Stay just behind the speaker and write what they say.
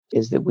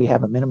is that we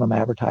have a minimum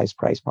advertised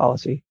price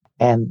policy.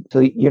 And so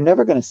you're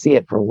never going to see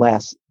it for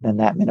less than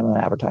that minimum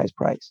advertised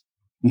price.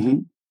 Mm-hmm.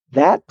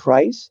 That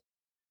price,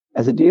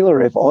 as a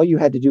dealer, if all you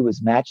had to do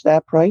was match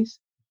that price,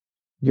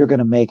 you're going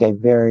to make a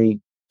very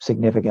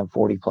significant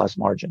 40 plus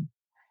margin.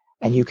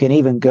 And you can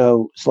even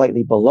go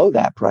slightly below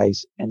that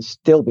price and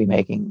still be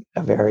making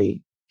a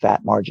very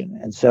fat margin.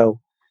 And so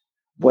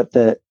what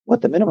the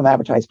minimum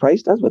advertised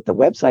price does, what the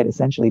website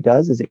essentially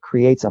does, is it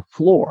creates a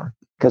floor,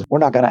 because we're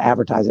not going to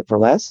advertise it for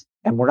less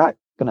and we're not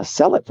going to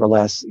sell it for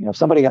less. If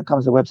somebody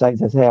comes to the website and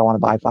says, hey, I want to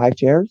buy 5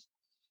 chairs.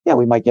 Yeah,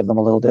 we might give them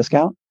a little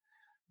discount.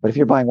 But if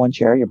you're buying one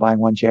chair,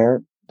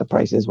 the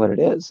price is what it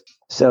is.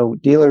 So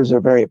dealers are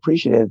very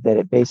appreciative that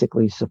it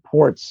basically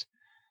supports,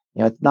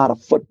 it's not a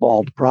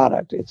footballed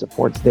product. It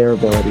supports their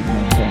ability to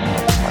maintain a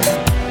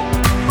healthy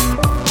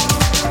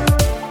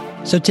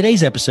margin. So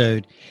today's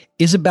episode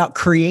is about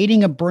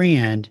creating a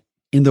brand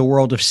in the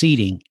world of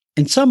seating,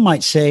 and some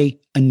might say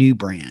a new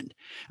brand.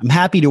 I'm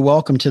happy to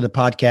welcome to the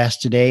podcast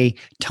today,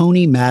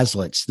 Tony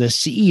Mazlish, the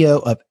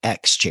CEO of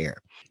X-Chair.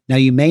 Now,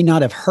 you may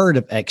not have heard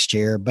of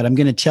X-Chair, but I'm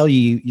going to tell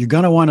you, you're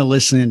going to want to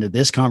listen into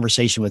this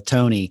conversation with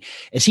Tony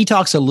as he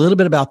talks a little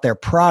bit about their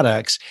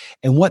products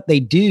and what they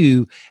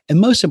do. And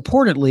most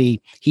importantly,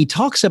 he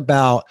talks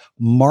about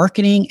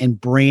marketing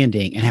and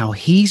branding and how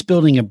he's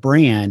building a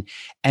brand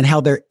and how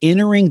they're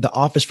entering the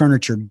office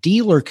furniture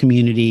dealer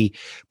community,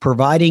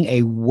 providing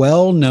a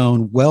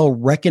well-known,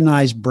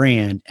 well-recognized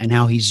brand, and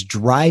how he's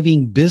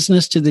driving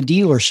business to the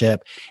dealership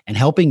and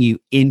helping you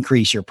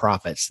increase your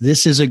profits.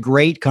 This is a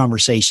great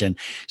conversation.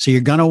 So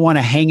you're going to want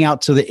to hang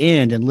out to the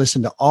end and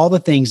listen to all the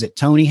things that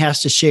Tony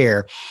has to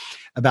share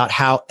about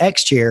how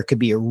X-Chair could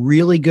be a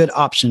really good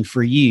option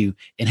for you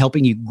in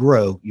helping you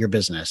grow your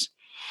business.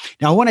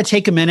 Now, I want to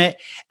take a minute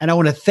and I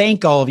want to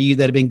thank all of you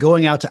that have been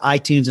going out to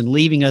iTunes and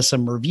leaving us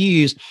some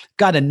reviews.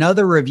 Got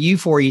another review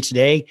for you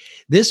today.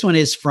 This one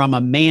is from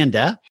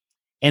Amanda,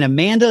 and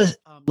Amanda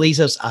leaves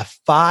us a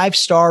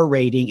 5-star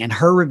rating, and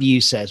her review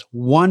says,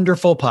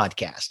 "Wonderful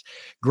podcast.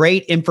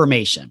 Great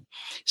information.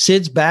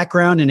 Sid's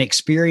background and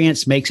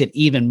experience makes it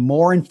even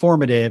more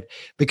informative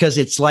because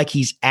it's like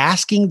he's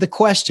asking the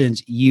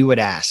questions you would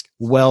ask.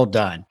 Well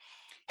done."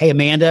 Hey,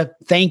 Amanda,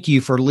 thank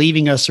you for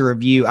leaving us a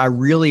review. I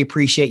really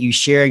appreciate you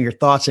sharing your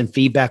thoughts and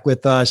feedback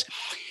with us.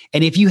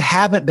 And if you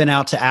haven't been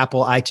out to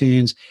Apple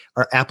iTunes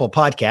or Apple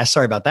Podcasts,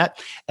 sorry about that,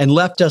 and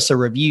left us a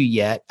review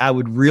yet, I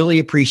would really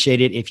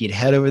appreciate it if you'd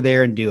head over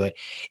there and do it.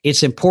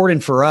 It's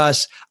important for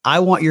us. I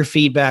want your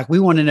feedback. We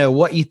want to know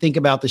what you think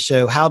about the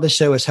show, how the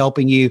show is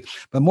helping you.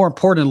 But more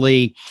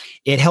importantly,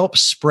 it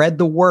helps spread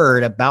the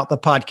word about the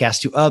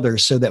podcast to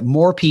others so that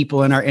more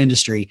people in our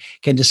industry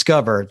can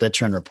discover the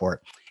Trend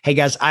Report. Hey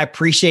guys, I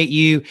appreciate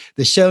you.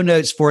 The show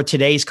notes for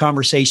today's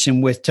conversation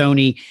with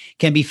Tony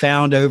can be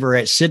found over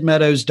at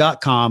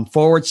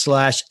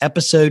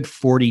sidmeadows.com/episode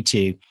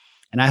 42.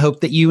 And I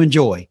hope that you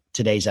enjoy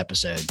today's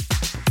episode.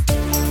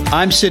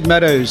 I'm Sid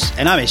Meadows,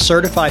 and I'm a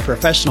certified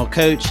professional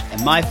coach,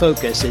 and my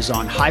focus is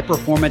on high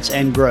performance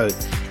and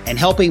growth and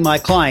helping my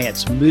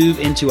clients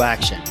move into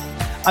action.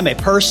 I'm a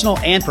personal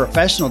and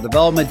professional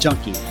development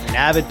junkie, an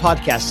avid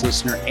podcast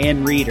listener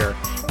and reader.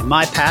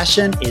 My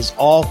passion is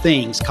all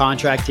things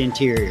contract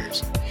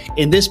interiors.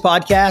 In this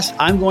podcast,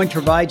 I'm going to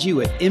provide you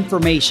with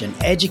information,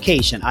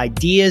 education,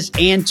 ideas,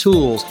 and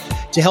tools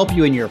to help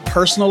you in your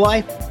personal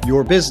life,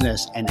 your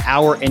business, and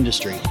our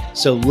industry.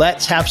 So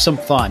let's have some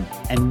fun,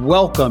 and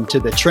welcome to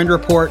the Trend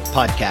Report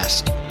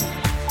podcast.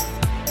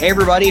 Hey,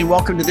 everybody, and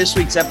welcome to this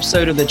week's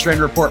episode of the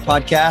Trend Report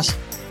podcast.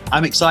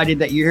 I'm excited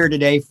that you're here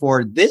today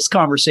for this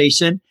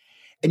conversation.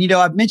 And,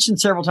 I've mentioned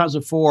several times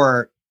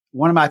before,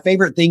 one of my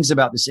favorite things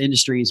about this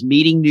industry is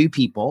meeting new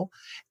people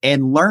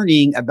and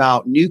learning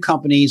about new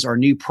companies or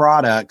new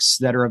products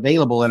that are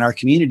available in our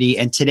community.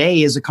 And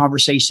today is a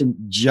conversation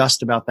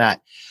just about that.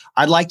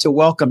 I'd like to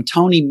welcome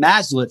Tony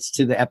Mazlish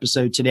to the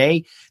episode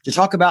today to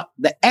talk about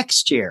the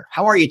X-Chair.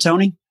 How are you,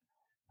 Tony?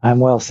 I'm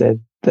well,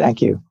 Sid.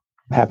 Thank you.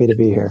 I'm happy to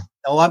be here.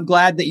 Oh, I'm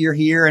glad that you're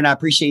here, and I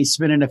appreciate you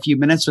spending a few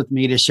minutes with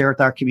me to share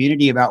with our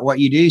community about what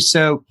you do.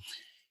 So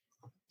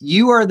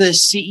you are the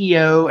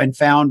CEO and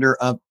founder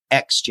of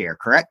X-Chair,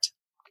 correct?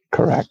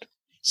 Correct.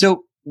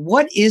 So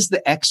what is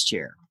the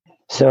X-Chair?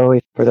 So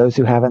for those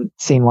who haven't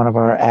seen one of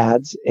our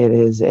ads,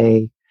 it's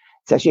a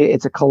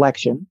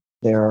collection.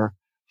 There are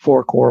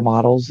 4 core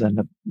models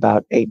and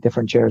about 8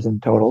 different chairs in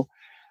total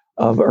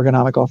of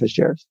ergonomic office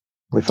chairs.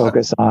 We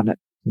focus on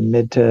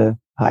mid to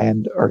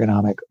high-end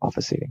ergonomic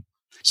office seating.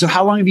 So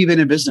how long have you been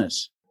in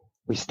business?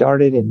 We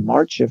started in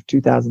March of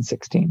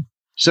 2016.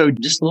 So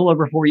just a little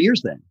over 4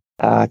 years then.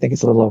 I think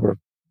it's a little over.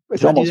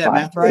 It's almost 5.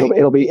 Math right?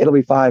 It'll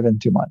be 5 in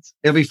 2 months.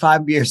 It'll be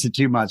 5 years and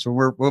 2 months.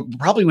 We're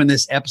probably, when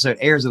this episode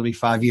airs, it'll be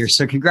 5 years.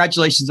 So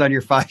congratulations on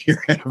your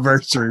 5-year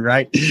anniversary,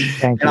 right?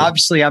 Thank you. And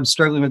obviously I'm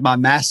struggling with my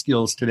math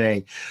skills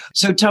today.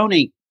 So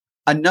Tony,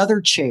 another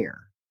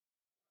chair.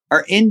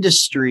 Our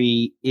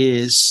industry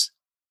is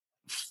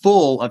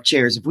full of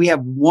chairs. If we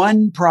have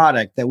one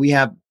product that we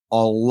have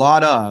a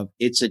lot of,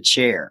 it's a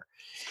chair.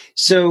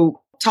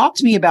 So talk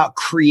to me about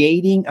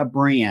creating a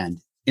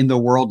brand in the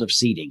world of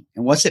seating,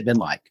 and what's it been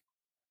like?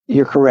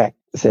 You're correct,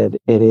 Sid.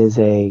 It is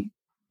an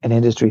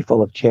industry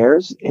full of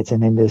chairs. It's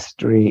an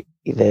industry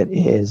that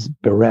is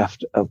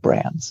bereft of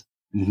brands.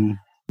 Mm-hmm.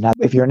 Now,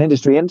 if you're an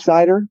industry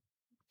insider,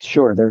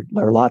 sure, there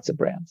are lots of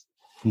brands.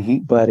 Mm-hmm.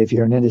 But if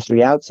you're an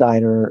industry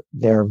outsider,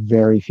 there are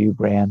very few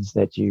brands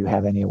that you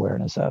have any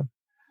awareness of.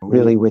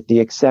 Really, with the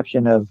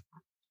exception of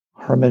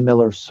Herman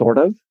Miller Sort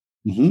of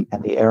Mm-hmm.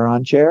 and the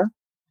Aeron chair.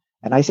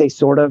 And I say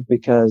sort of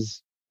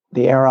because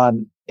the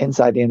Aeron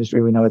inside the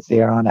industry, we know it's the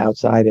Aeron.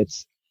 Outside,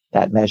 it's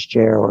that mesh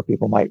chair, or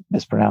people might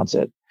mispronounce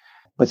it.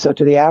 But so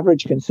to the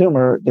average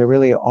consumer, there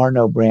really are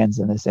no brands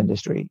in this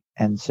industry.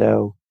 And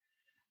so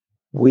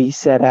we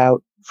set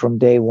out from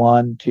day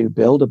one to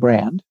build a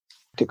brand,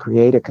 to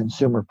create a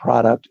consumer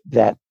product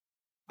that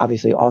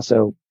obviously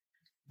also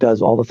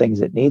does all the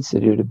things it needs to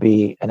do to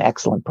be an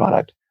excellent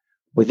product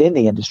within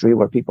the industry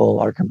where people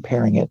are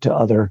comparing it to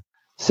other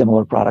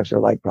similar products or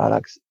like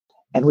products.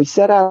 And we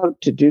set out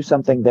to do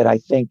something that I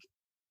think,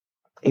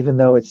 even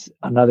though it's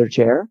another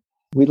chair,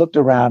 we looked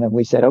around and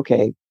we said,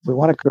 okay, we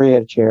want to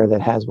create a chair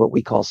that has what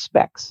we call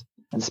specs.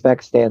 And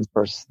specs stands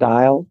for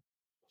style,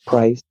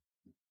 price,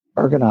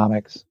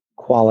 ergonomics,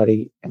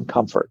 quality, and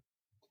comfort.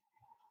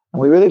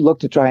 And we really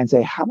looked to try and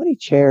say, how many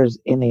chairs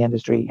in the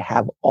industry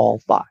have all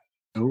five?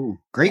 Oh,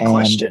 great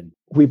question.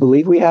 We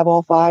believe we have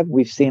all five.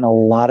 We've seen a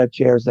lot of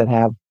chairs that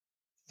have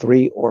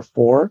 3 or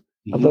 4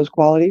 of those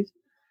qualities.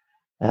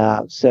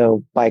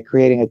 So by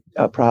creating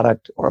a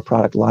product or a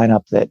product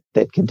lineup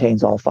that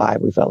contains all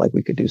 5, we felt like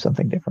we could do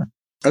something different.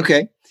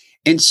 Okay.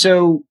 And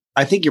so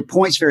I think your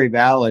point's very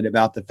valid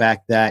about the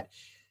fact that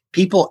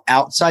people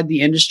outside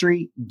the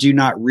industry do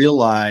not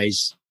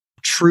realize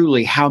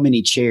truly how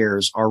many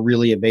chairs are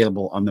really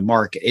available on the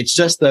market. It's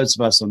just those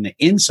of us on the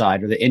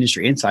inside, or the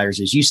industry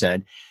insiders, as you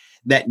said,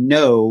 that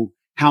know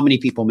how many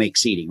people make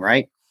seating,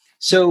 right?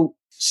 So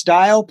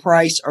style,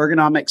 price,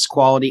 ergonomics,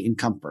 quality, and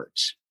comfort.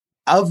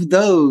 Of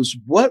those,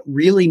 what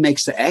really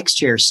makes the X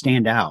chair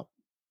stand out?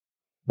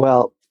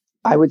 Well,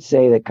 I would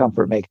say that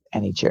comfort makes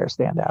any chair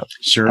stand out.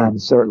 Sure. And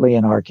certainly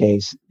in our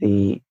case,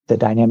 the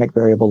dynamic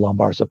variable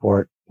lumbar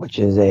support, which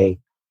is a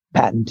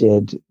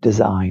patented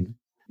design,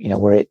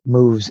 where it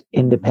moves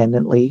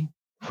independently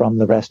from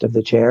the rest of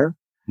the chair.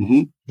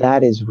 Mm-hmm.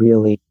 That is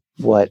really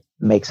what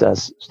makes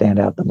us stand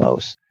out the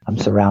most. I'm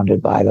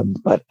surrounded by them,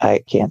 but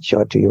I can't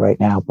show it to you right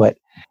now. But,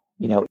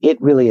 it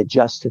really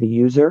adjusts to the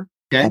user.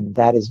 Okay. And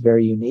that is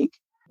very unique.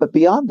 But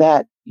beyond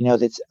that,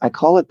 I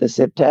call it the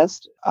sit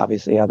test.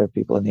 Obviously, other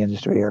people in the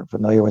industry are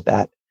familiar with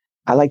that.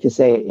 I like to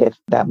say, if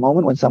that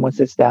moment when someone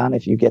sits down,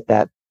 if you get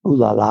that ooh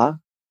la la,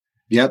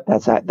 yep,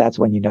 that's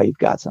when you've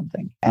got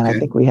something. And okay. I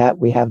think we have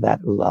that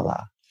ooh la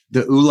la.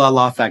 The ooh la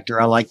la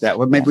factor. I like that.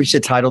 Well, maybe we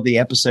should title the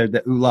episode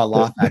the ooh la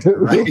la factor.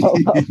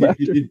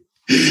 Right?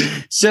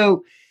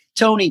 So,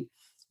 Tony,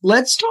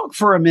 let's talk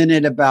for a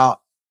minute about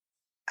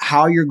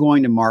how you're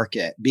going to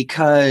market,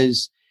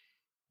 because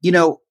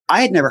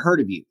I had never heard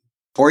of you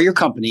or your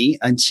company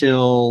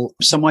until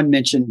someone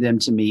mentioned them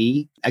to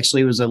me.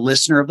 Actually, it was a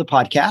listener of the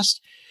podcast,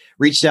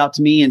 reached out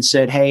to me and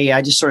said, hey,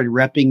 I just started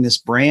repping this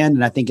brand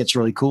and I think it's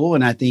really cool.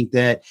 And I think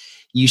that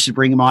you should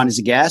bring him on as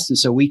a guest. And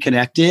so we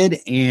connected,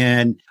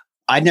 and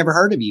I'd never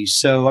heard of you.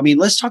 So,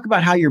 let's talk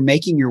about how you're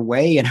making your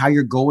way and how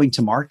you're going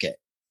to market.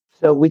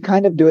 So we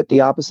kind of do it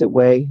the opposite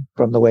way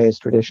from the way it's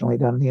traditionally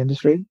done in the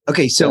industry.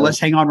 Okay, so let's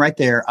hang on right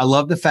there. I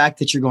love the fact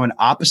that you're going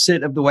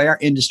opposite of the way our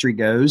industry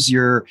goes.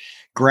 You're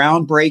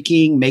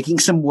groundbreaking, making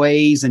some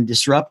waves and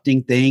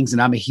disrupting things.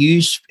 And I'm a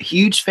huge,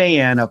 huge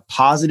fan of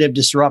positive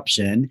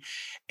disruption.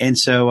 And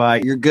so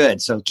you're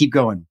good. So keep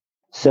going.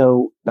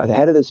 So the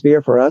head of the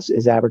spear for us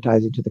is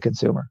advertising to the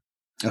consumer.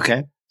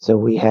 Okay. So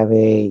we have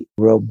a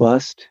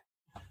robust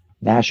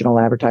national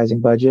advertising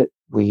budget.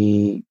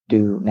 We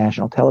do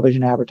national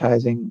television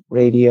advertising,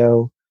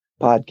 radio,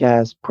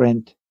 podcast,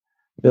 print,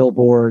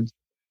 billboards.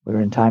 We were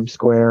in Times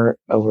Square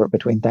over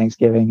between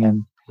Thanksgiving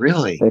and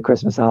the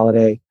Christmas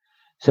holiday.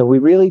 So we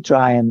really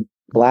try and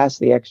blast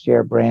the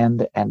X-Chair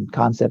brand and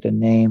concept and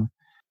name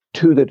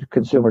to the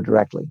consumer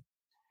directly.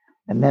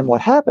 And then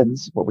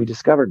what we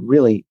discovered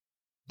really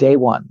day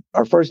one,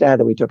 our first ad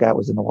that we took out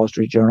was in the Wall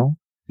Street Journal.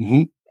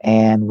 Mm-hmm.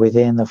 And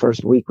within the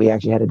first week, we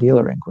actually had a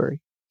dealer inquiry.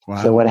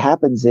 Wow. So what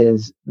happens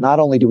is, not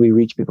only do we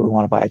reach people who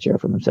want to buy a chair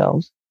for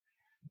themselves,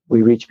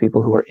 we reach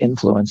people who are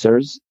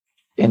influencers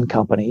in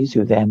companies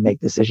who then make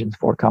decisions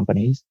for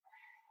companies.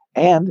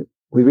 And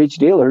we reach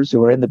dealers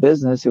who are in the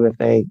business who, if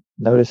they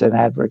notice an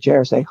ad for a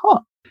chair, say,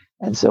 huh.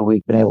 And so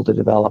we've been able to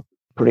develop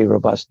a pretty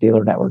robust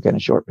dealer network in a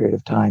short period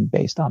of time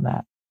based on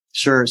that.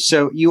 Sure.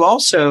 So you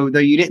also, though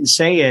you didn't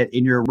say it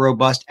in your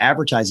robust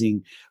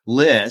advertising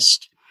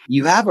list,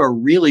 you have a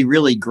really,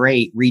 really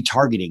great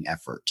retargeting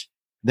effort.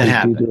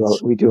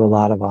 We do a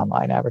lot of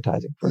online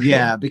advertising for sure.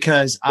 Yeah,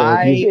 because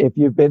if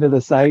you've been to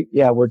the site,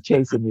 we're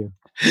chasing you.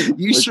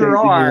 You sure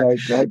are.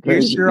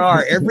 You sure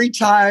are. Every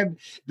time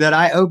that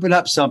I open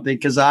up something,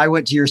 because I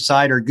went to your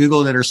site or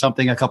Googled it or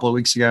something a couple of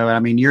weeks ago,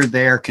 and you're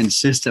there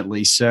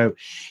consistently. So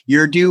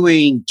you're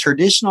doing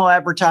traditional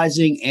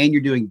advertising and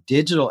you're doing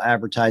digital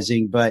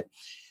advertising. But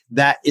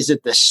that is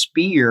at the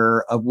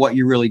spear of what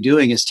you're really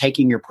doing is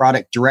taking your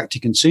product direct to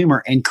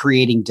consumer and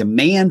creating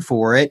demand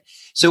for it.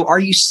 So are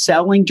you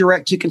selling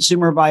direct to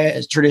consumer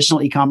via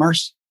traditional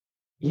e-commerce?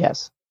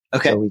 Yes.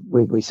 Okay. So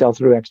we sell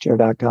through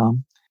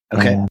xchair.com.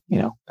 Okay. And,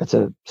 it's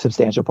a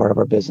substantial part of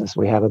our business.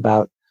 We have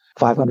about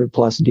 500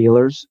 plus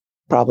dealers,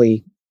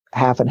 probably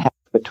half and half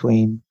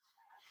between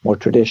more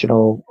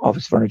traditional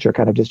office furniture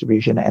kind of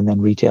distribution and then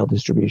retail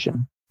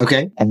distribution.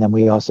 Okay. And then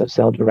we also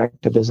sell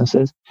direct to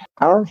businesses.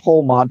 Our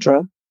whole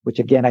mantra, which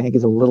again, I think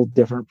is a little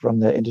different from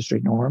the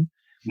industry norm,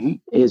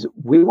 is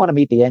we want to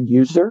meet the end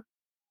user.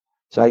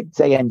 So I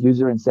say end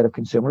user instead of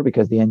consumer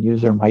because the end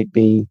user might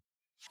be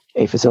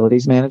a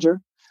facilities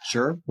manager.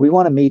 Sure. We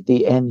want to meet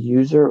the end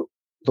user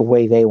the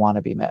way they want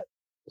to be met.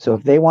 So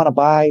if they want to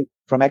buy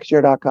from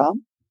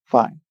xchair.com,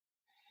 fine.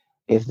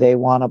 If they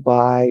want to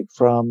buy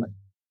from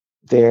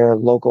their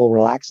local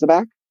Relax the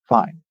Back,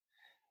 fine.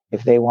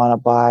 If they want to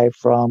buy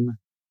from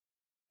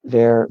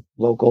their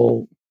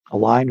local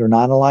aligned or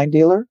non-aligned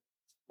dealer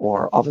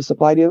or office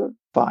supply dealer,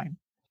 fine.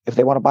 If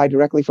they want to buy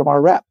directly from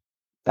our rep,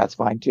 that's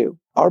fine too.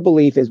 Our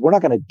belief is we're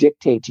not going to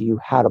dictate to you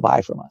how to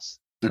buy from us.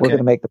 Okay. We're going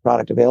to make the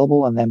product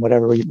available, and then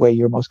whatever way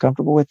you're most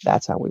comfortable with,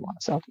 that's how we want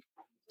to sell to you.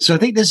 So I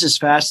think this is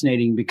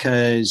fascinating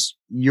because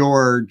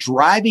you're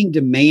driving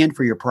demand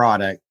for your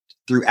product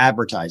through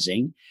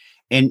advertising,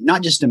 and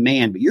not just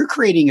demand, but you're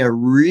creating a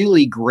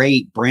really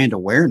great brand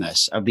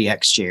awareness of the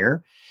X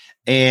Chair,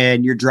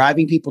 and you're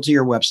driving people to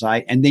your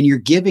website, and then you're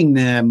giving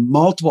them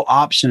multiple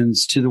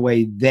options to the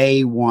way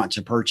they want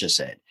to purchase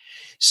it.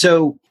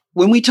 So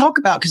when we talk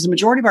about, because the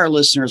majority of our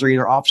listeners are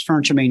either office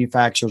furniture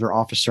manufacturers or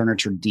office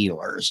furniture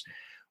dealers,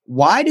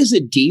 why does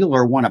a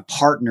dealer want to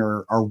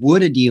partner, or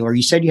would a dealer,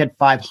 you said you had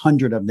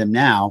 500 of them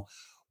now,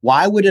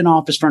 why would an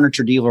office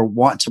furniture dealer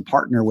want to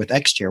partner with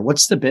X Chair?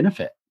 What's the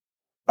benefit?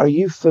 Are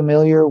you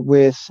familiar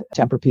with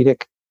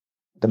Tempur-Pedic,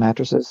 the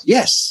mattresses?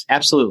 Yes,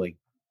 absolutely.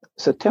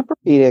 So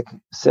Tempur-Pedic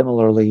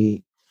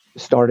similarly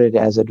started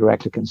as a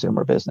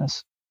direct-to-consumer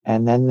business,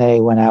 and then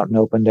they went out and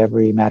opened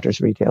every mattress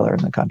retailer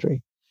in the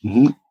country.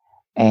 Mm-hmm.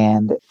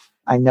 And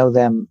I know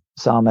them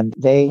some, and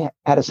they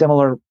had a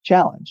similar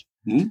challenge.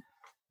 Mm-hmm.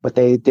 But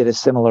they did a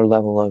similar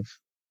level of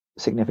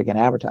significant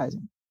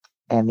advertising.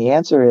 And the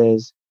answer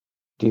is,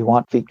 do you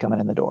want feet coming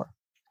in the door?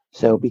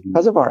 So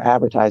because of our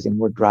advertising,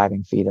 we're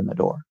driving feet in the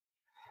door,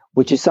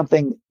 which is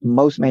something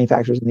most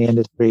manufacturers in the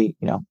industry,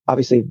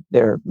 obviously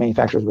they're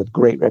manufacturers with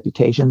great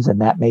reputations and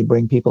that may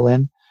bring people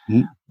in,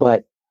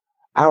 but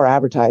our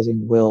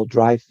advertising will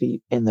drive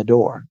feet in the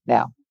door.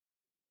 Now,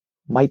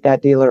 might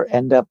that dealer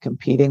end up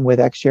competing with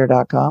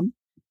xchair.com?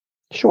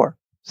 Sure.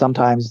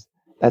 Sometimes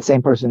that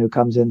same person who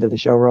comes into the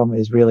showroom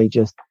is really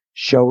just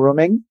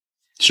showrooming.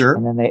 Sure.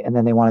 And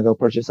then they want to go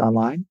purchase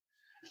online.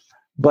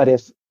 But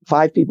if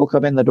 5 people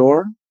come in the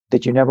door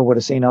that you never would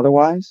have seen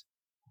otherwise,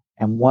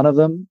 and one of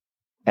them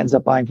ends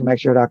up buying from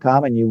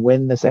xchair.com and you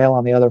win the sale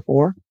on the other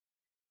 4,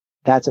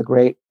 that's a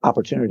great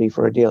opportunity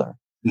for a dealer.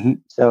 Mm-hmm.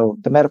 So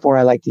the metaphor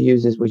I like to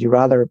use is, would you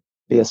rather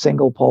be a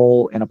single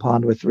pole in a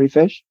pond with 3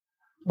 fish?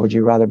 Or would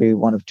you rather be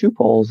one of 2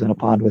 poles in a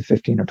pond with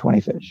 15 or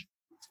 20 fish?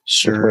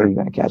 Sure. Which way are you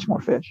going to catch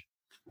more fish?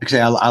 Okay,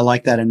 I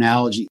like that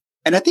analogy.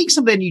 And I think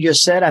something you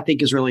just said, I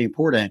think is really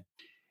important.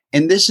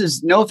 And this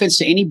is no offense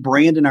to any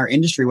brand in our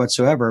industry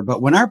whatsoever,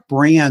 but when our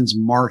brands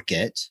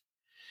market,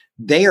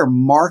 they are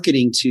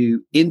marketing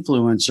to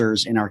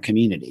influencers in our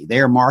community. They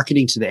are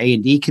marketing to the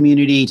A&D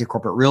community, to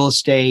corporate real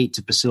estate,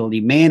 to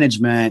facility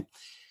management.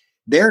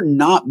 They're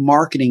not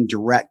marketing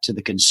direct to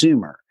the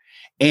consumer.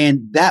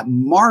 And that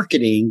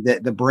marketing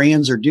that the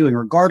brands are doing,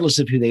 regardless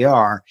of who they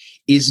are,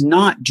 is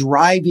not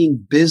driving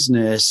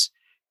business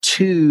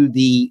to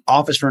the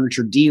office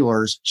furniture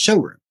dealer's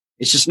showroom.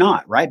 It's just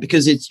not, right?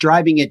 Because it's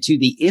driving it to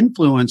the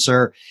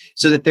influencer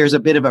so that there's a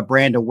bit of a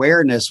brand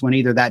awareness when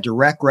either that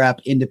direct rep,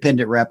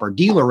 independent rep, or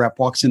dealer rep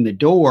walks in the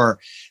door.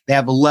 They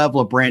have a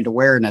level of brand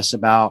awareness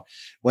about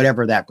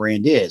whatever that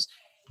brand is.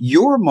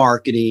 Your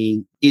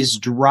marketing is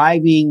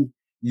driving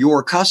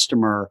your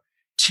customer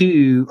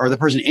to, or the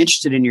person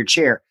interested in your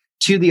chair,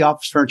 to the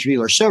office furniture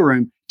dealer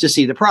showroom to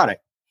see the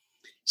product.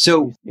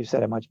 So you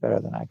said it much better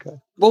than I could.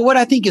 Well, what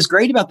I think is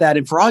great about that,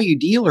 and for all you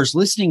dealers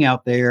listening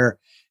out there,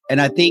 and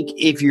I think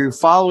if you're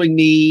following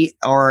me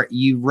or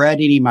you've read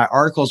any of my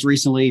articles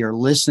recently or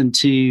listened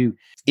to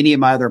any of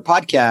my other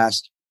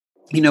podcasts,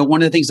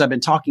 one of the things I've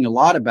been talking a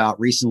lot about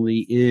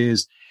recently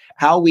is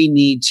how we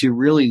need to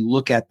really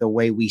look at the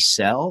way we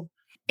sell.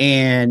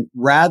 And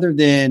rather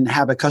than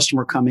have a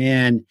customer come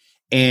in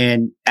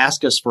and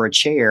ask us for a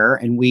chair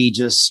and we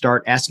just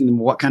start asking them,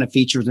 what kind of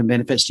features and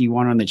benefits do you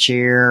want on the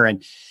chair?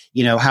 And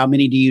how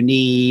many do you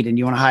need? And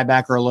you want a high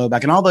back or a low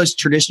back? And all those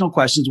traditional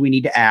questions we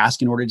need to ask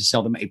in order to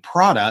sell them a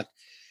product.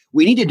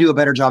 We need to do a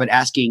better job at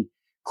asking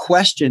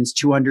questions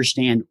to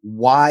understand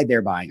why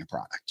they're buying a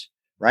product,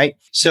 right?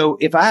 So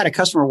if I had a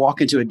customer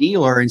walk into a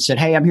dealer and said,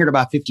 hey, I'm here to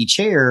buy 50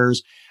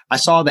 chairs. I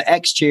saw the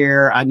X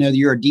chair. I know that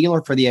you're a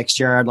dealer for the X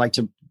chair. I'd like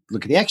to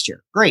look at the X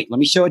chair. Great. Let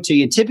me show it to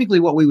you. And typically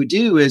what we would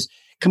do is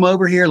come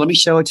over here. Let me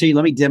show it to you.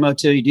 Let me demo it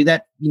to you. Do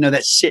that,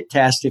 that sit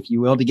test, if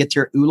you will, to get to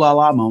your ooh la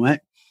la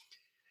moment.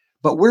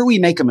 But where we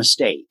make a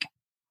mistake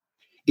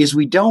is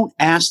we don't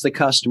ask the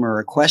customer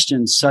a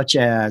question such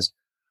as,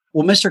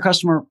 well, Mr.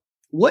 Customer,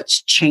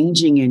 what's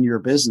changing in your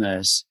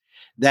business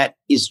that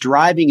is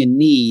driving a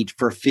need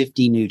for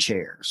 50 new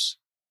chairs?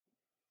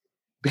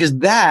 Because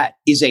that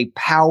is a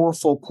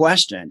powerful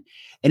question.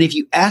 And if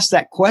you ask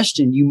that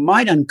question, you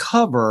might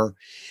uncover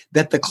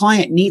that the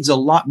client needs a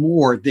lot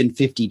more than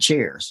 50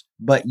 chairs,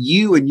 but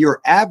you and your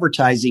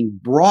advertising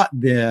brought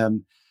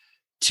them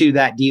to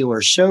that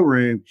dealer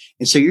showroom.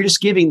 And so you're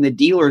just giving the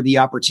dealer the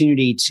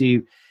opportunity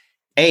to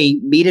A,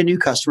 meet a new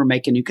customer,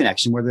 make a new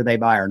connection, whether they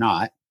buy or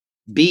not.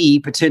 B,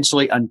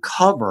 potentially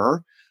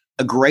uncover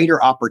a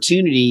greater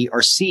opportunity,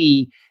 or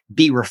C,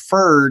 be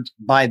referred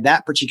by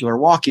that particular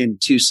walk-in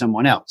to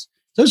someone else.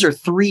 Those are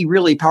three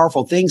really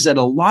powerful things that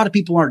a lot of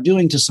people aren't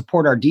doing to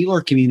support our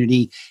dealer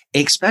community,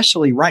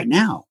 especially right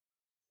now.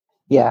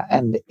 Yeah.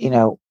 And,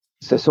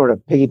 to sort of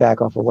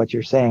piggyback off of what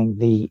you're saying,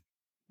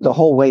 the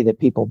whole way that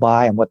people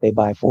buy and what they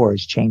buy for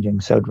is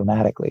changing so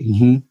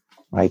dramatically,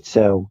 right?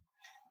 So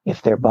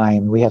if they're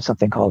buying, we have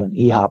something called an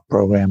EHOP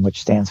program, which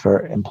stands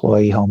for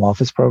Employee Home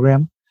Office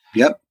Program.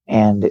 Yep.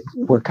 And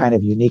we're kind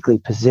of uniquely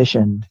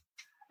positioned.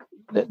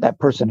 That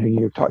person who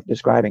you're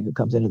describing who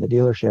comes into the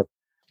dealership,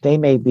 they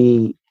may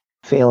be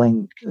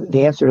failing.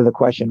 The answer to the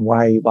question,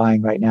 why are you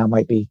buying right now,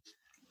 might be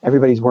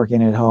everybody's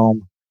working at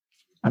home.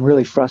 I'm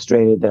really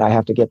frustrated that I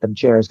have to get them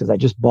chairs because I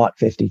just bought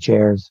 50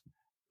 chairs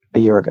a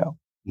year ago.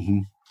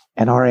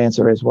 And our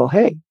answer is, well,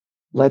 hey,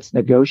 let's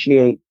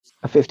negotiate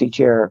a 50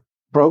 chair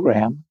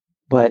program,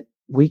 but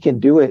we can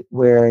do it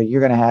where you're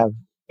going to have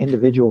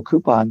individual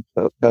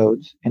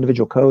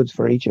individual codes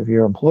for each of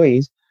your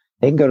employees.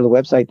 They can go to the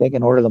website, they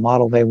can order the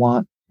model they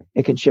want.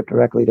 It can ship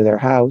directly to their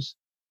house,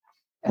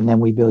 and then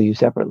we bill you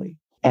separately.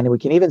 And we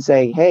can even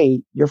say,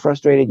 hey, you're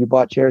frustrated you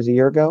bought chairs a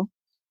year ago.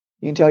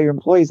 You can tell your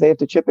employees they have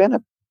to chip in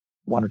 $100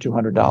 or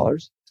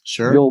 $200.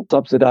 Sure. You'll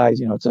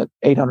subsidize, it's an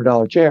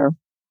 $800 chair.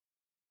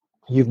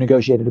 You've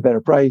negotiated a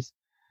better price.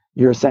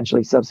 You're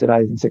essentially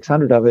subsidizing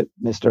 600 of it,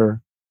 Mr.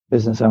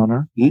 Business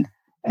Owner.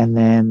 And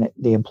then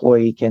the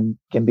employee can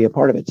be a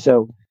part of it.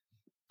 So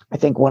I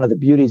think one of the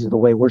beauties of the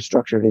way we're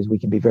structured is we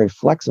can be very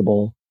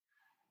flexible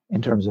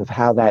in terms of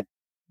how that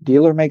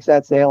dealer makes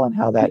that sale and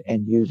how that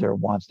end user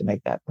wants to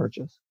make that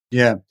purchase.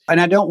 Yeah. And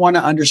I don't want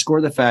to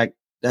underscore the fact,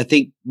 I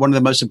think one of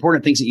the most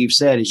important things that you've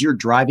said is you're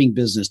driving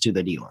business to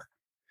the dealer.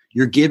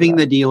 You're giving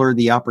the dealer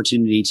the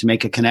opportunity to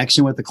make a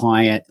connection with the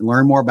client,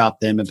 learn more about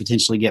them, and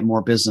potentially get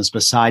more business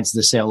besides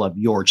the sale of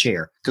your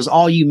chair, because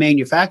all you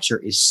manufacture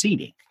is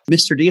seating.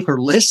 Mr. Dealer,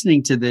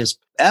 listening to this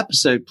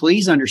episode,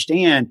 please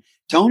understand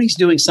Tony's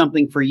doing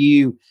something for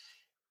you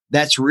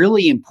that's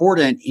really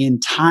important in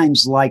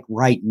times like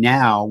right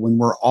now when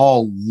we're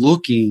all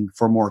looking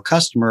for more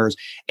customers.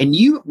 And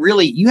you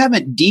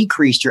haven't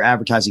decreased your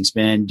advertising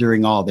spend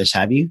during all of this,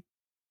 have you?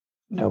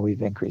 No,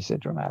 we've increased it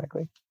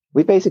dramatically.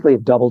 We basically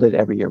have doubled it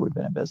every year we've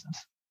been in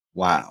business.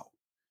 Wow.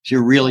 So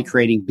you're really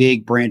creating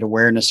big brand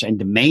awareness and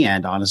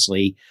demand,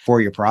 honestly, for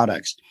your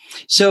products.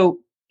 So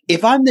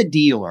if I'm the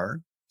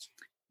dealer,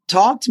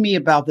 talk to me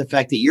about the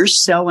fact that you're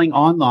selling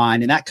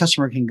online and that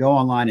customer can go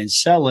online and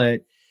sell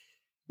it.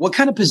 What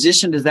kind of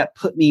position does that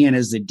put me in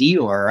as the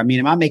dealer? I mean,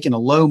 am I making a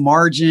low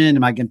margin?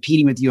 Am I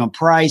competing with you on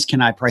price?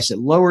 Can I price it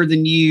lower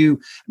than you?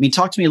 I mean,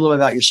 talk to me a little bit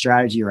about your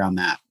strategy around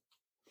that.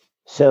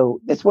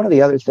 So it's one of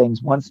the other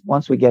things,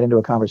 once we get into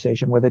a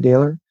conversation with a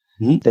dealer,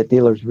 that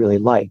dealers really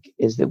like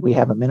is that we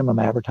have a minimum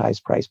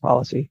advertised price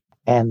policy.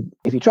 And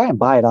if you try and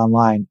buy it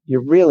online,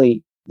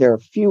 there are a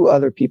few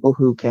other people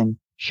who can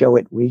show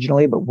it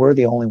regionally, but we're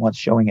the only ones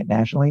showing it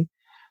nationally.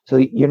 So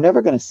you're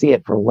never going to see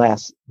it for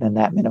less than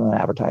that minimum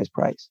advertised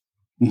price.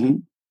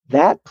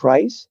 That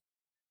price,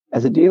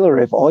 as a dealer,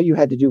 if all you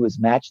had to do was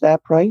match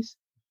that price,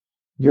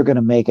 you're going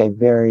to make a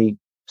very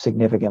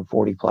significant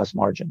 40 plus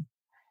margin.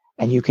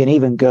 And you can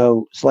even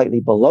go slightly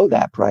below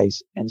that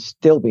price and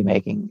still be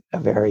making a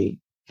very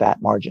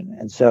fat margin.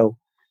 And so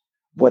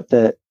what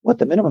the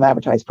minimum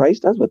advertised price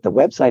does, what the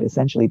website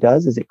essentially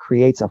does, is it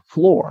creates a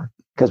floor,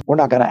 because we're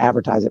not going to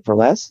advertise it for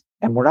less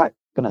and we're not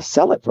going to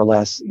sell it for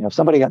less. If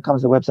somebody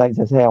comes to the website and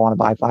says, hey, I want to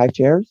buy 5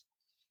 chairs.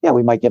 Yeah,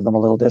 we might give them a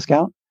little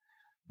discount.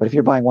 But if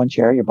you're buying one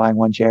chair,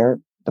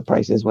 the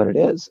price is what it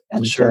is.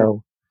 And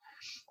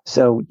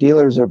so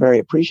dealers are very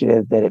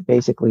appreciative that it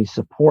basically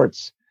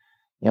supports,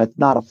 it's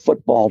not a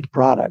footballed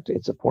product.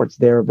 It supports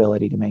their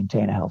ability to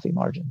maintain a healthy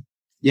margin.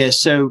 Yeah.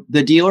 So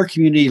the dealer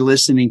community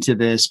listening to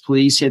this,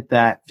 please hit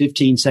that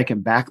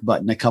 15-second back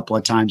button a couple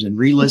of times and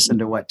re-listen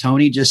to what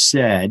Tony just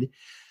said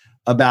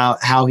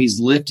about how he's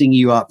lifting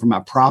you up from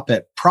a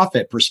profit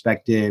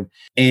perspective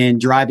and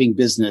driving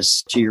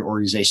business to your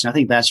organization. I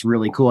think that's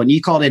really cool. And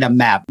you called it a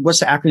MAP. What's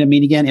the acronym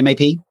mean again?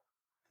 MAP?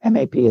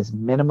 MAP is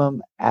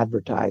minimum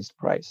advertised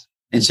price.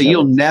 And so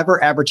you'll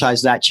never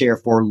advertise that chair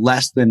for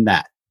less than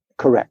that.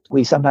 Correct.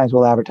 We sometimes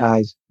will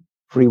advertise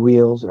free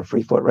wheels or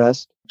free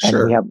footrest.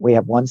 Sure. And we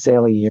have one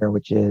sale a year,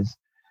 which is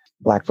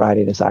Black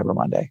Friday to Cyber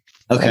Monday.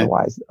 Okay.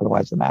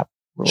 Otherwise the MAP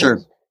rules. Sure.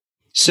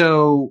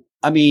 So,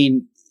 I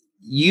mean,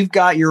 you've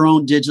got your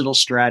own digital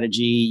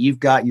strategy. You've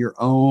got your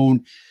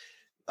own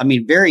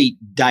very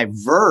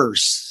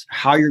diverse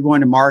how you're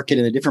going to market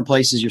in the different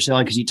places you're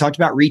selling. Because you talked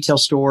about retail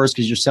stores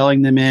because you're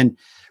selling them in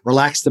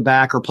Relax the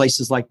Back or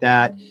places like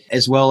that,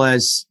 as well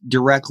as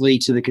directly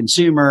to the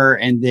consumer,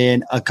 and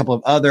then a couple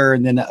of other,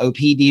 and then the OP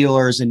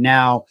dealers. And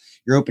now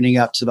you're opening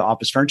up to the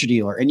office furniture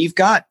dealer. And you've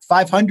got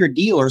 500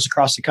 dealers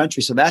across the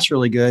country. So that's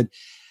really good.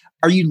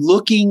 Are you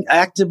looking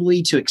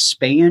actively to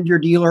expand your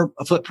dealer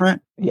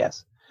footprint?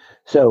 Yes.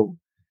 So,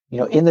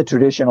 in the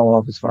traditional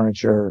office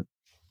furniture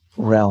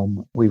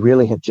realm, we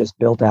really have just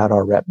built out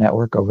our rep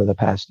network over the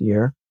past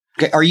year.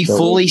 Okay. Are you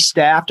fully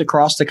staffed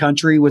across the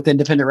country with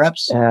independent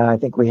reps? I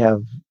think we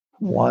have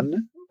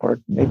one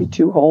or maybe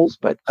two holes,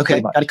 but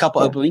okay, got a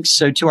couple openings.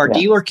 So to our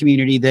dealer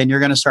community, then you're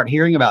going to start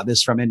hearing about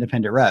this from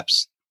independent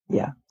reps.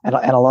 Yeah. And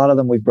a lot of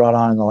them we've brought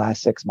on in the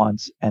last 6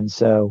 months. And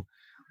so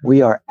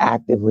we are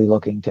actively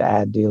looking to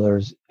add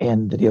dealers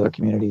in the dealer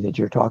community that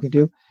you're talking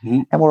to.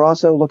 Mm-hmm. And we're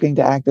also looking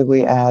to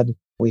actively add,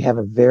 we have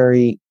a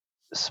very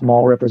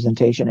small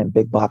representation in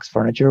big box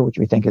furniture, which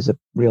we think is a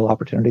real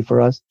opportunity for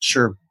us.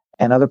 Sure.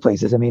 And other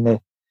places. I mean,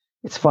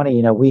 it's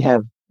funny, we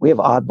have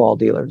oddball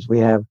dealers. We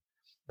have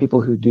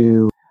people who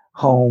do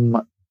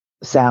home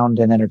sound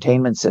and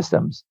entertainment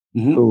systems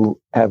who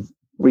have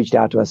reached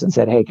out to us and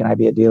said, hey, can I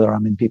be a dealer?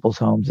 I'm in people's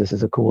homes. This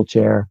is a cool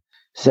chair.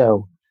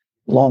 So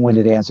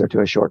long-winded answer to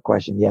a short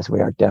question. Yes, we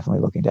are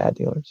definitely looking to add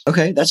dealers.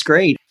 Okay, that's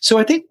great. So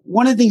I think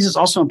one of the things that's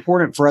also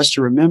important for us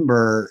to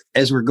remember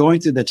as we're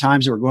going through the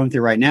times that we're going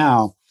through right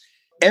now,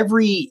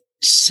 every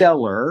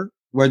seller,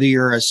 whether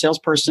you're a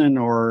salesperson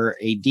or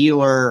a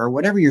dealer or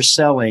whatever you're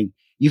selling,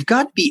 you've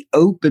got to be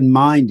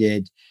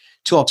open-minded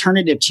to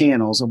alternative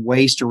channels of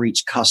ways to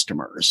reach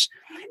customers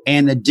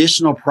and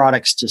additional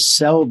products to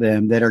sell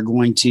them that are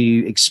going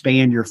to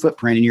expand your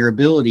footprint and your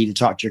ability to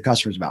talk to your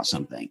customers about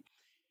something.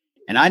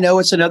 And I know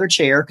it's another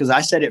chair because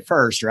I said it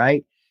first,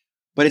 right?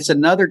 But it's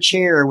another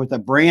chair with a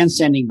brand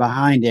standing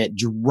behind it,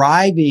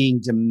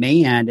 driving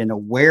demand and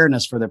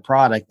awareness for the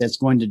product that's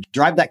going to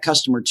drive that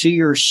customer to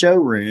your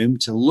showroom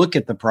to look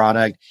at the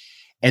product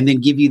and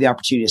then give you the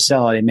opportunity to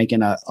sell it and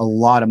making a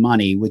lot of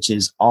money, which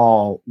is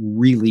all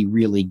really,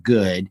 really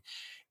good.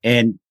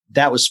 And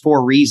that was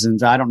 4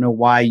 reasons. I don't know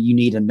why you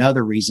need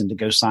another reason to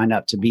go sign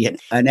up to be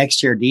an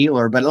X-Chair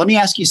dealer, but let me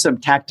ask you some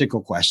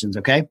tactical questions,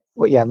 okay?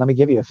 Well, yeah, let me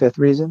give you a 5th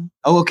reason.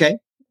 Oh, okay.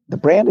 The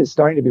brand is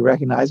starting to be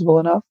recognizable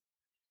enough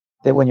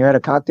that when you're at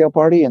a cocktail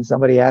party and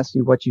somebody asks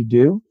you what you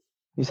do,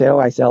 you say, oh,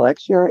 I sell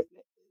X-Chair.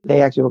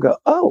 They actually will go,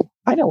 oh,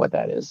 I know what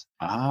that is.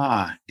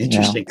 Ah,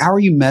 interesting. How are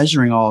you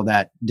measuring all of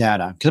that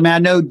data? Because I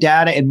know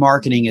data and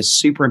marketing is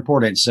super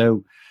important.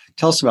 So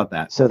tell us about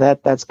that. So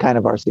that's kind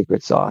of our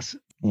secret sauce.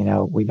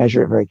 We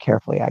measure it very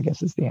carefully, I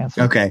guess is the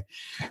answer. Okay.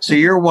 So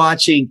you're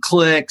watching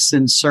clicks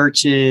and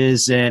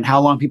searches and how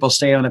long people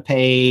stay on a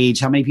page,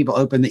 how many people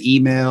open the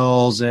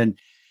emails. And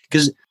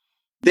because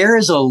there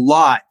is a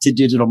lot to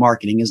digital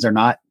marketing, is there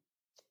not?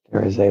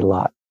 There is a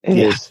lot. It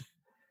is,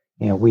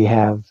 we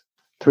have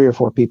 3 or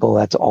 4 people.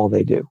 That's all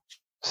they do.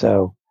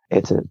 So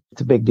it's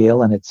a big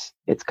deal, and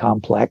it's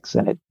complex,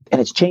 and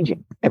it's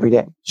changing every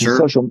day. Sure.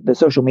 The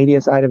social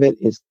media side of it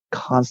is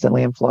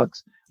constantly in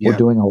flux. We're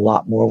doing a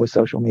lot more with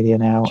social media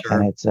now,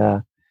 and it's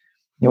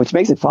which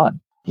makes it fun.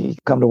 You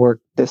come to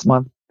work this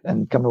month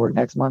and come to work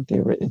next month.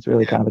 It's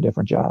really kind of a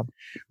different job.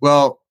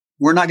 Well,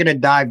 we're not going to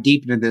dive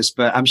deep into this,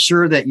 but I'm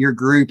sure that your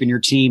group and your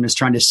team is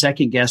trying to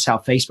second guess how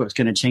Facebook's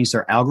going to change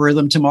their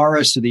algorithm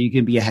tomorrow so that you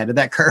can be ahead of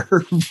that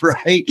curve,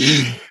 right?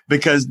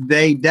 Because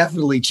they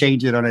definitely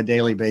change it on a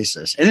daily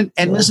basis. And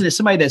listen, as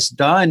somebody that's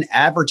done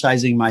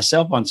advertising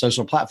myself on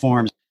social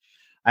platforms,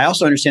 I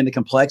also understand the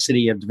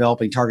complexity of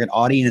developing target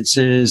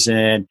audiences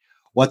and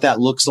what that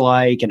looks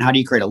like and how do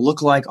you create a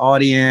lookalike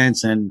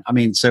audience. And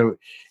so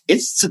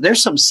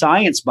there's some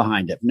science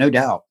behind it, no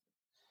doubt.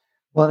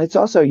 Well, and it's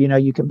also,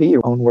 you can be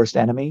your own worst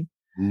enemy.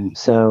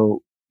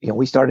 So,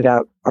 we started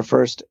out, our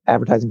first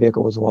advertising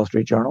vehicle was the Wall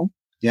Street Journal.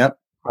 Yep.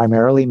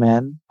 Primarily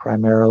men,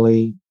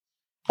 primarily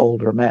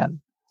older men.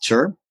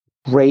 Sure.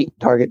 Great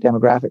target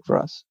demographic for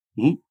us.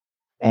 Mm-hmm.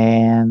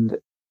 And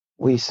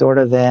we sort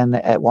of then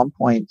at one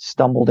point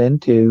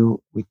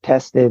we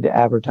tested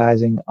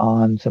advertising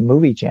on some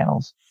movie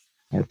channels,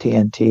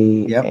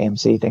 TNT,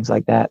 AMC, things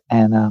like that.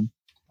 And all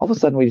of a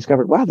sudden we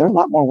discovered, wow, there are a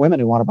lot more women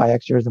who want to buy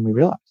X-Chairs than we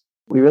realized.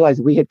 We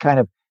realized we had kind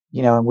of,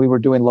 and we were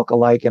doing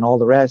lookalike and all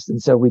the rest. And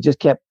so we just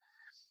kept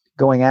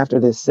going after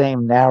this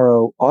same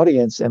narrow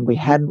audience. And we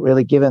hadn't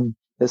really given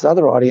this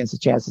other audience a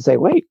chance to say,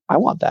 wait, I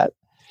want that.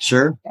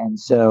 Sure. And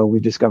so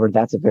we've discovered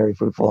that's a very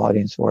fruitful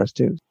audience for us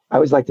too. I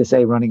always like to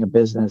say running a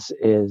business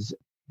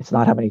it's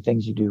not how many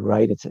things you do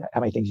right. It's how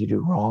many things you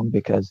do wrong,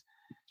 because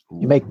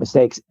you make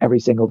mistakes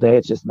every single day.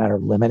 It's just a matter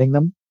of limiting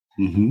them.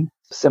 Mm-hmm.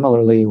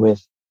 Similarly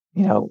with,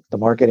 the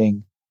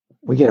marketing,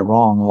 we get it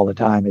wrong all the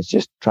time. It's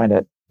just trying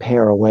to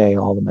pare away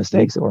all the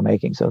mistakes that we're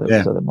making so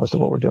that most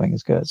of what we're doing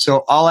is good.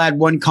 So I'll add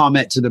one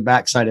comment to the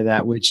backside of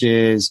that, which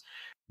is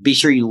be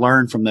sure you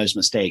learn from those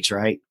mistakes,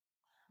 right?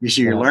 Be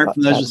sure you learn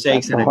from those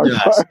mistakes and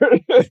adjust.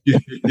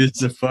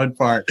 It's a fun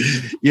part.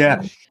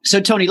 Yeah.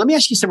 So Tony, let me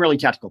ask you some really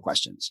tactical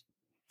questions.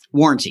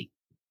 Warranty.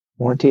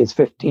 Warranty is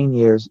 15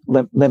 years,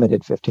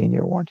 limited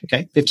 15-year warranty.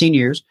 Okay. 15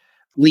 years.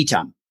 Lead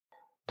time.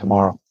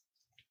 Tomorrow.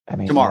 I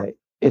mean, Tomorrow.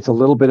 It's a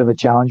little bit of a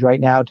challenge right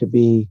now to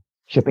be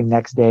shipping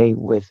next day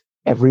with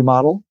every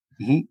model.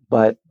 Mm-hmm.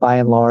 But by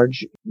and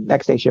large,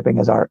 next day shipping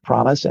is our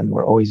promise, and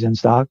we're always in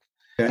stock.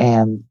 Okay.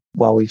 And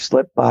while we've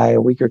slipped by a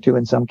week or two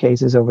in some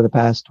cases over the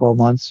past 12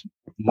 months,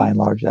 by and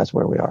large, that's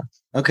where we are.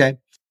 Okay.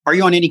 Are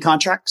you on any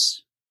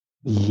contracts?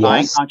 Yes.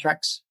 Buying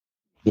contracts?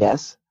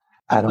 Yes.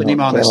 I don't Putting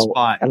know. him on the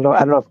spot.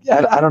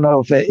 I don't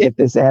know if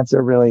this answer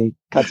really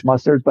cuts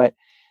mustard, but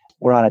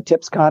we're on a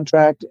TIPS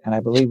contract, and I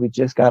believe we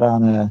just got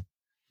on a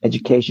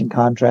education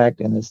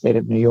contract in the state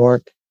of New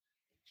York.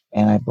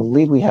 And I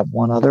believe we have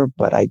one other,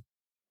 but It's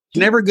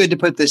never good to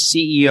put the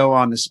CEO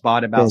on the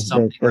spot about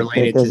something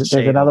related to sales.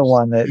 There's another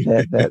one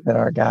that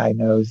our guy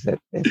knows that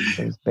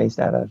is based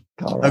out of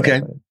Colorado.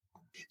 Okay.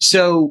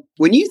 So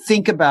when you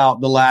think about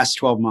the last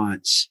 12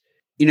 months,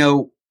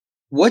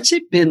 what's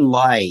it been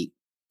like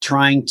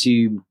trying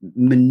to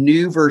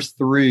maneuver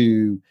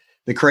through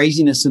the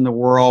craziness in the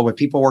world with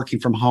people working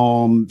from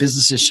home,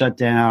 businesses shut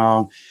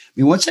down? I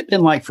mean, what's it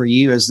been like for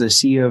you as the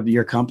CEO of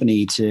your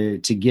company to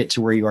get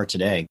to where you are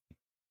today?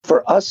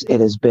 For us,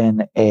 it has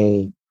been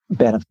a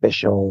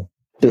beneficial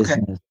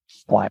business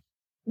climate.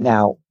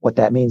 Now, what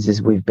that means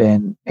is we've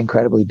been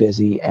incredibly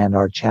busy, and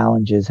our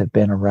challenges have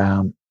been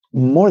around,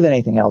 more than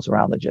anything else,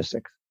 around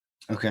logistics.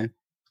 Okay.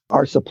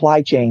 Our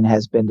supply chain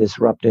has been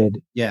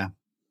disrupted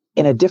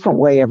in a different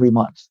way every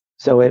month.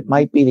 So it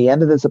might be the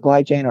end of the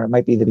supply chain, or it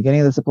might be the beginning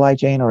of the supply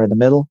chain, or in the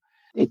middle.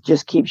 It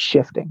just keeps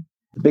shifting.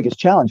 The biggest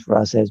challenge for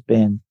us has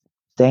been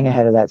staying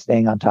ahead of that,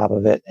 staying on top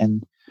of it.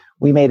 And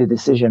we made a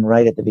decision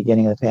right at the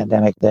beginning of the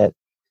pandemic that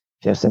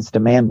since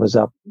demand was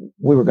up,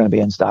 we were going to be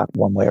in stock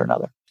one way or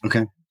another.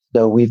 Okay.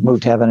 So we've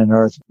moved heaven and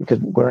earth because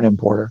we're an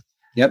importer.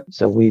 Yep.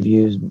 So we've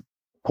used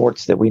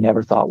ports that we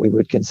never thought we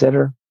would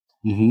consider.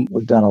 Mm-hmm.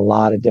 We've done a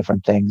lot of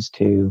different things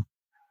to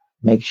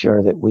make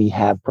sure that we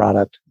have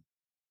product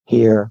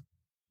here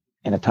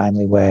in a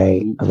timely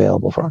way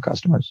available for our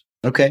customers.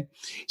 Okay.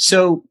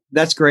 So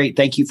that's great.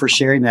 Thank you for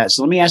sharing that.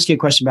 So let me ask you a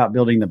question about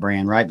building the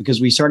brand, right? Because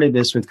we started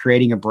this with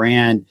creating a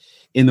brand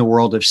in the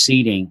world of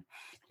seating.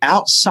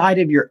 Outside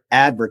of your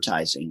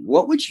advertising,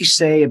 what would you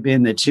say have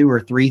been the 2 or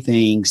 3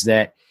 things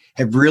that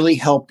have really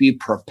helped you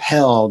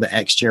propel the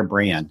X-Chair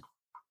brand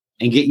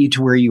and get you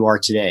to where you are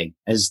today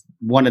as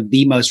one of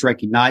the most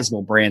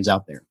recognizable brands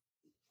out there?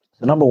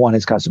 The number one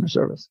is customer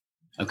service.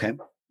 Okay.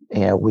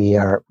 Yeah, we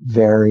are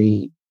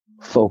very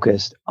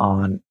focused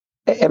on,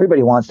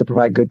 everybody wants to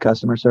provide good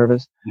customer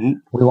service. Mm-hmm.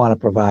 We want to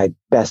provide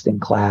best in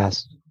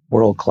class,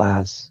 world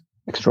class,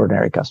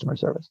 extraordinary customer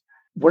service.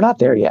 We're not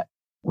there yet.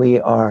 We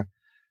are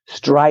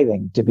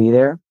striving to be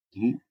there,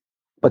 mm-hmm.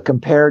 but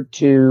compared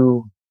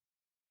to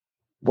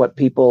what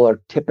people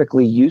are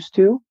typically used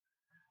to,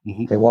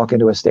 mm-hmm. they walk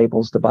into a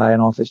Staples to buy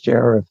an office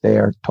chair, or if they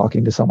are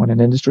talking to someone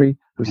in industry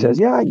who mm-hmm. says,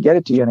 yeah, I can get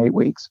it to you in 8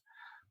 weeks.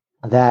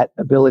 That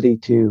ability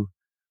to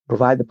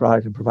provide the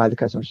product and provide the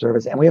customer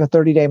service. And we have a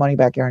 30-day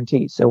money-back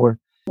guarantee. So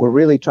we're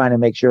really trying to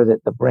make sure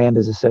that the brand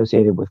is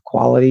associated with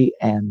quality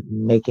and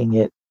making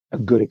it a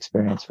good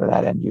experience for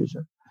that end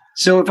user.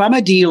 So if I'm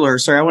a dealer,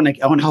 sorry, I want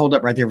to hold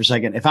up right there for a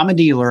second. If I'm a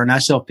dealer and I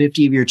sell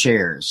 50 of your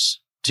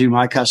chairs to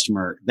my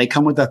customer, they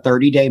come with a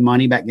 30-day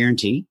money-back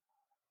guarantee?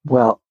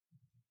 Well,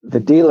 the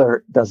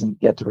dealer doesn't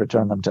get to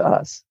return them to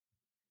us.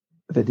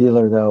 The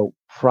dealer, though,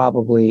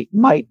 probably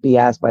might be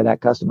asked by that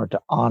customer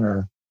to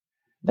honor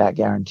that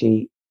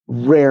guarantee.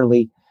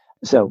 Rarely.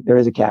 So there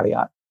is a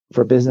caveat.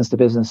 For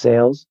business-to-business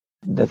sales,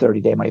 the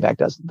 30-day money-back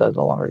does no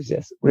longer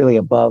exist. Really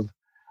above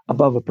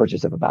a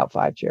purchase of about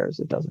 5 chairs,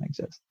 it doesn't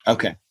exist.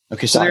 Okay.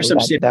 So there's some...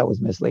 That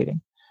was misleading.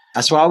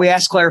 That's why we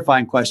ask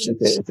clarifying questions.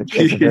 It's a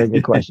very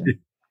good question.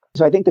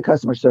 So I think the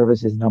customer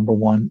service is number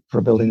one for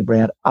building the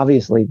brand.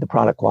 Obviously, the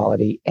product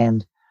quality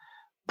and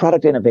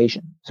product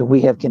innovation. So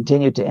we have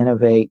continued to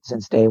innovate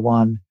since day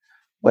one,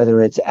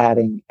 whether it's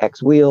adding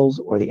X wheels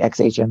or the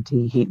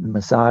XHMT heat and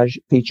massage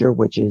feature,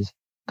 which is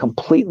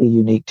completely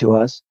unique to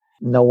us.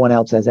 No one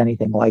else has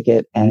anything like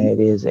it, and it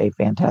is a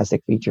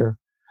fantastic feature.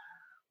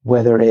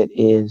 Whether it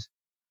is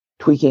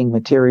tweaking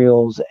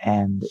materials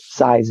and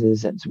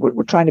sizes, and so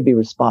we're trying to be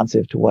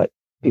responsive to what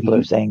people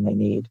are saying they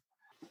need.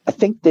 I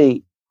think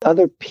the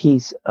other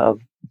piece of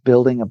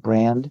building a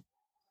brand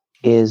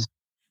is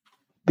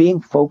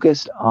being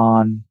focused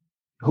on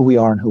who we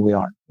are and who we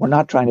aren't. We're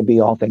not trying to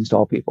be all things to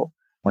all people.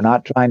 We're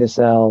not trying to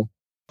sell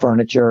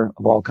furniture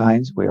of all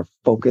kinds. We are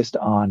focused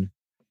on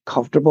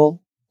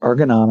comfortable,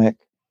 ergonomic,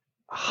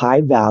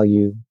 high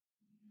value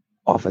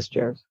office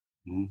chairs.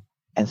 Mm-hmm.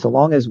 And so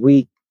long as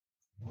we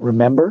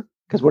remember,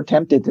 because we're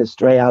tempted to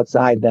stray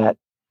outside that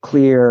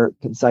clear,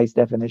 concise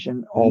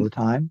definition all the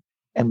time.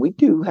 And we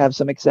do have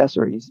some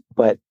accessories,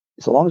 but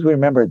so long as we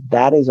remember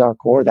that is our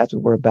core, that's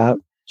what we're about.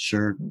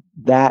 Sure.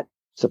 That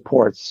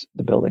supports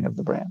the building of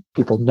the brand.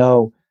 People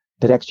know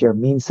that X-Chair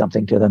means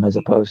something to them as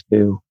opposed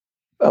to,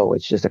 oh,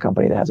 it's just a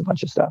company that has a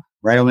bunch of stuff.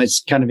 Right. Well,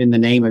 it's kind of in the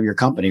name of your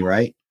company,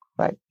 right?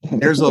 Right.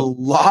 There's a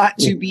lot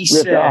to be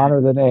said. We have to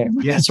honor the name.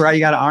 Yes, right. You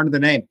got to honor the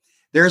name.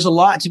 There's a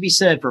lot to be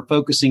said for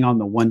focusing on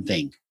the one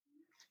thing.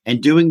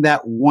 and doing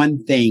that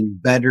one thing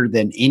better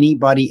than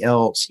anybody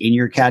else in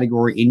your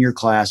category, in your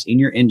class, in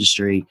your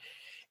industry,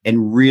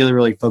 and really,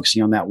 really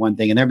focusing on that one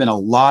thing. And there have been a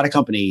lot of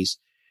companies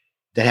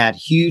that had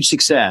huge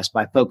success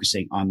by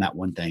focusing on that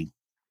one thing.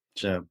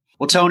 So,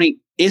 well, Tony,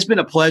 it's been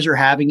a pleasure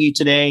having you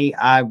today.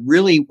 I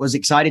really was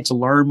excited to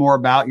learn more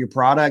about your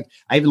product.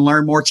 I even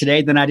learned more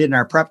today than I did in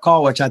our prep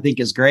call, which I think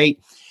is great.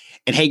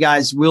 And hey,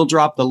 guys, we'll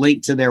drop the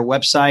link to their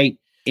website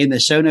in the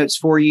show notes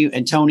for you.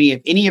 And Tony,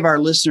 if any of our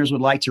listeners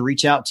would like to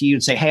reach out to you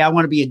and say, hey, I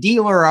want to be a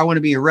dealer, or I want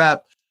to be a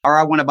rep, or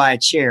I want to buy a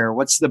chair,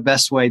 what's the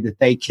best way that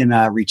they can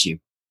reach you?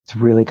 It's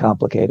really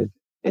complicated.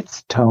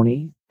 It's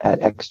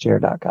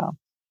Tony@xchair.com.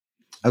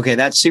 Okay,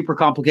 that's super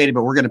complicated,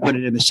 but we're going to put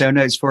it in the show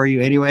notes for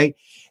you anyway.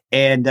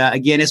 And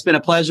again, it's been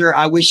a pleasure.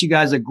 I wish you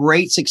guys a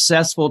great,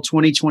 successful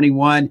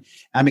 2021.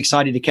 I'm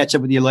excited to catch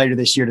up with you later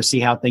this year to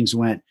see how things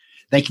went.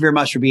 Thank you very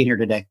much for being here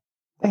today.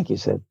 Thank you,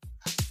 Sid.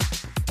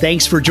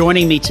 Thanks for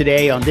joining me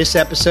today on this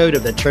episode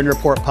of the Trend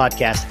Report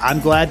podcast. I'm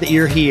glad that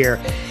you're here,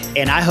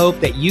 and I hope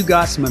that you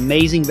got some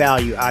amazing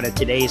value out of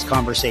today's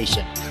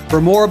conversation.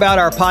 For more about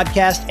our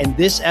podcast and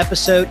this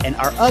episode and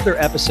our other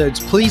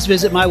episodes, please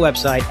visit my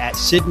website at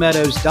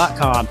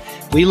sidmeadows.com.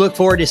 We look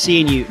forward to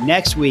seeing you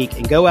next week,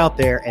 and go out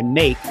there and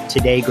make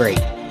today great.